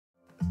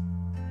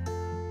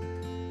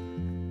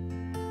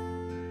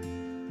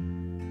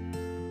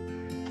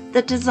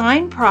The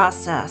design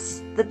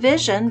process, the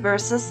vision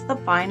versus the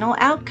final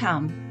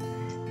outcome.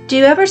 Do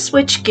you ever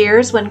switch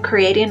gears when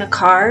creating a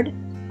card?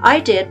 I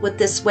did with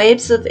this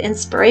Waves of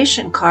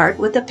Inspiration card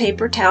with a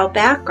paper towel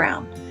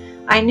background.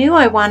 I knew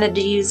I wanted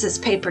to use this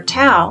paper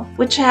towel,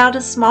 which had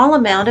a small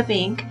amount of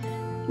ink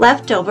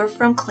left over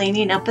from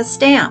cleaning up a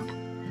stamp.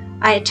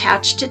 I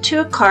attached it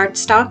to a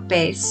cardstock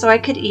base so I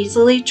could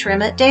easily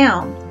trim it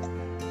down.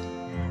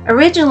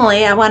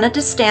 Originally, I wanted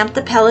to stamp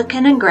the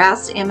pelican and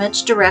grass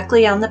image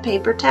directly on the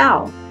paper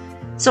towel,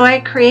 so I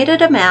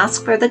created a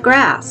mask for the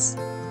grass.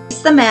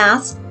 Place the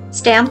mask,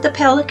 stamp the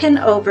pelican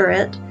over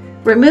it,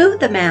 remove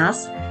the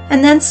mask,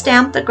 and then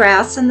stamp the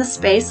grass in the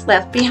space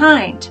left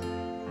behind.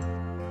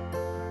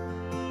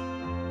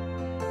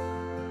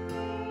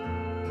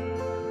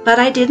 But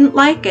I didn't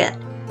like it.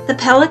 The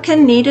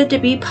pelican needed to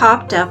be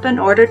popped up in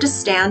order to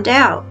stand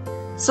out,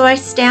 so I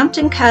stamped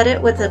and cut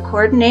it with a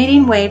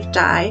coordinating wave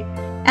die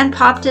and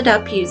popped it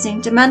up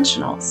using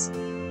dimensionals.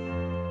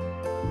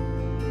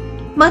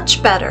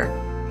 Much better.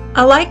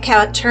 I like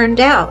how it turned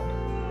out.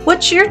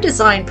 What's your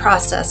design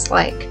process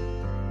like?